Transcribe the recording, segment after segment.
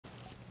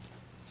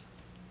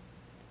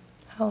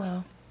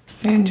Hello.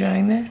 Are you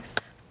enjoying this?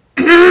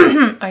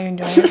 Are you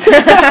enjoying this?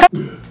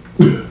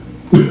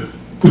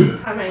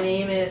 Hi, my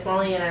name is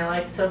Molly and I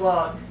like to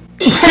vlog.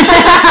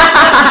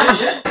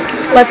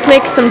 Let's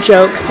make some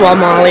jokes while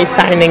Molly's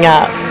signing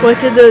up. What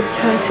did the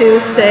tattoo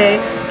say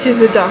to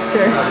the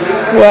doctor?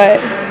 What?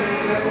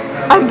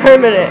 I'm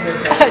permanent.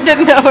 I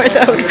didn't know where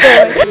that was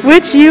going.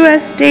 Which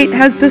U.S. state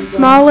has the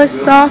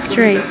smallest soft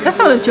drink? That's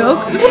not a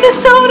joke.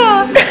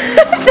 Minnesota!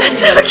 That's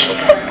so cute.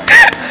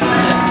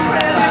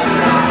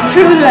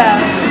 True love.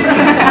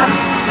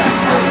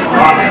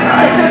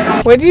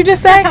 What did you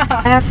just say?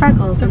 I have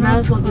freckles and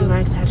those will be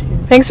my tattoo.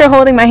 Thanks for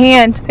holding my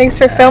hand. Thanks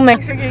for filming.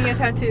 Thanks for getting a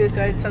tattoo,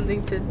 so I had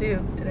something to do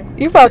today.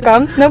 You're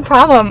welcome. No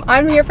problem.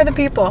 I'm here for the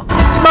people.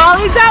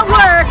 Molly's at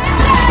work,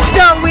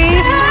 so we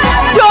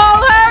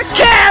stole her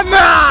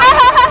camera!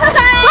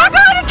 We're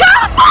going to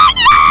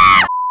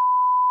California!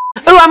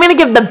 Oh, I'm gonna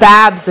give the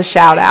Babs a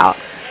shout out.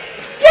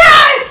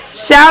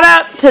 Yes! Shout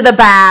out to the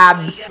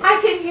Babs.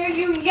 I can hear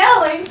you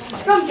yelling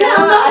from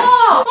down the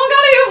hall. Oh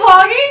God, are you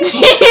vlogging?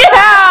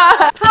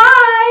 Yeah!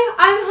 Hi,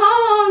 I'm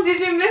home. Did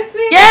you miss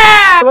me?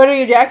 Yeah! What are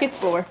your jackets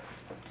for?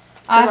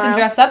 I have to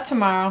dress up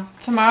tomorrow.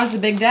 Tomorrow's the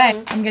big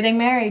day. I'm getting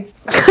married.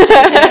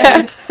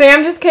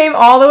 Sam just came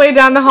all the way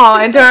down the hall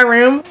into our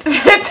room to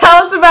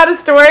tell us about a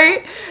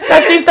story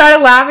that she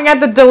started laughing at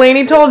that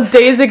Delaney told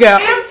days ago.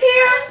 Sam's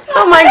here.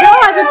 Oh my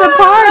gosh, it's a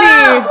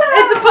party!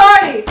 It's a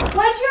party.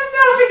 Why'd you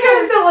know?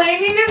 Because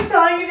Delaney is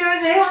telling me the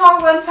other day how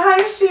one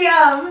time she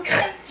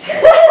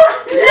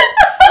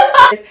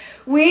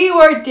We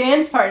were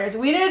dance partners.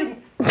 We did.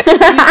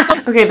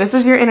 Okay, this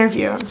is your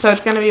interview, so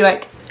it's gonna be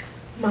like.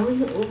 Molly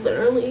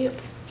literally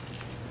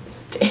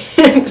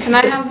stands. Can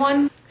I have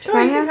one?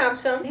 Sure, you can have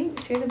some.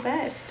 Thanks, you're the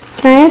best.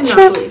 Can I I have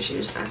cannot chip? believe she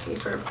just asked me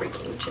for a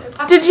freaking chip.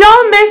 Did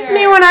y'all miss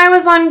me when I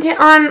was on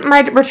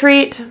my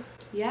retreat?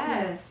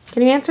 Yes.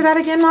 Can you answer that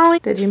again, Molly?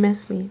 Did you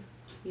miss me?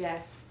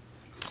 Yes.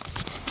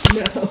 No.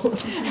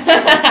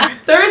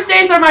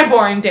 Thursdays are my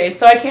boring days,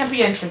 so I can't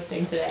be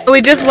interesting today. We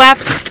just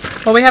left.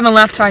 Well, we haven't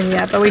left Target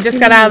yet, but we just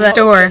got out of the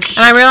store. And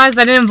I realized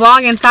I didn't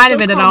vlog inside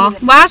of it at all.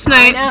 Last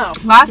night or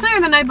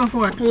the night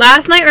before?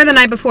 Last night or the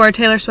night before,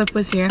 Taylor Swift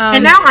was here.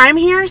 And now I'm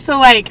here, so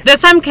like, this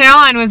time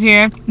Caroline was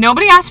here.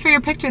 Nobody asked for your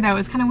picture though, it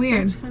was kind of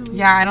weird.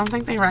 Yeah, I don't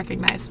think they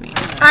recognized me.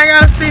 I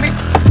gotta see it.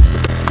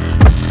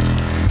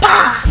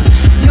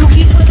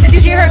 Did you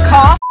hear her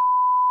cough?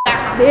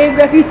 Big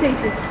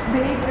reputation.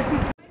 Big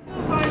reputation.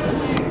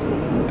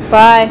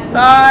 Bye.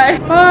 Bye.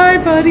 Bye,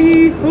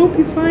 buddy. Hope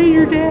you find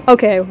your dad.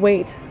 Okay,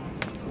 wait.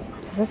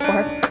 Does this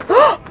work?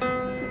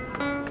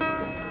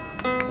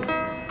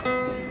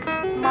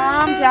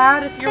 Mom,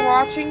 Dad, if you're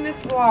watching this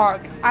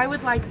vlog, I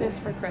would like this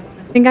for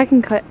Christmas. I think I can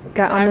get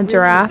on the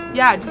giraffe.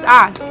 Yeah, just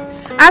ask.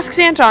 Ask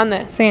Santa on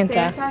this.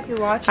 Santa, if you're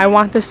watching. I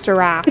want this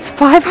giraffe. It's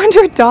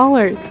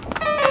 $500.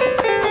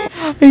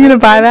 Are you gonna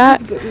buy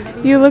that?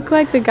 You look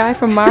like the guy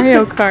from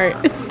Mario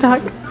Kart. It's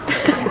stuck.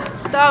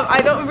 Stop.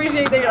 I don't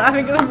appreciate that you're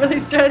laughing because I'm really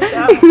stressed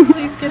out.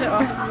 Please get it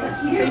off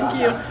of me. Thank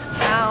you.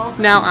 Ow.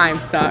 Now I'm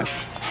stuck.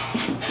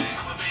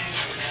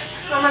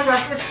 Oh my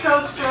gosh, it's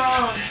so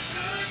strong.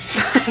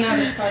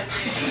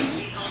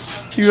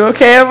 You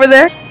okay over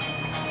there?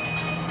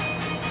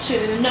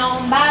 Should've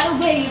known by the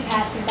way you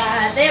passed me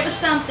by, there was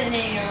something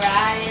in your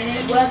eye and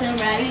it wasn't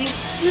right.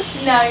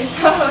 Now your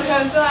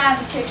photo still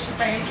has a picture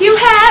frame. You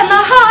had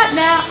my heart,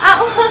 now I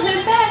want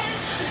it back.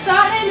 I'm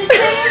starting to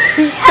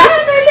see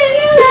everything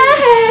you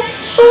had.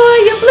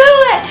 Boy, you blew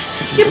it,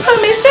 you put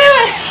me through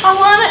it. I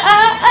wanna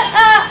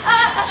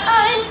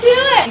do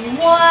it.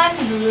 One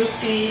who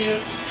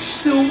feels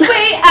the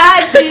way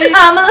I do.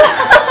 I'm alone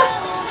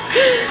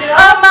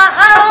on my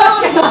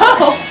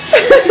own.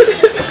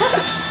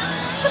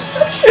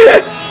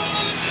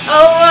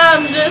 Oh,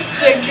 I'm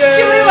just a girl.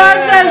 Can we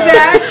watch that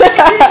back?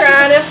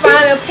 Trying to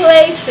find a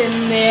place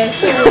in this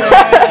world.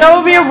 That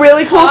would be a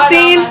really cool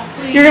scene.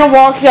 You're gonna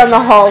walk down the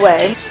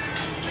hallway.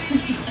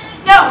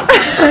 No!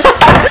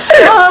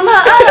 On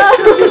my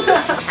own,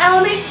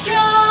 I'll be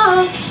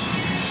strong.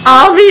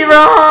 I'll be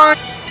wrong.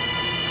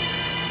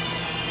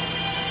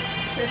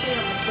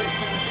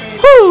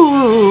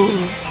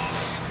 Woo.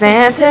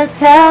 Santa,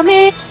 tell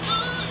me.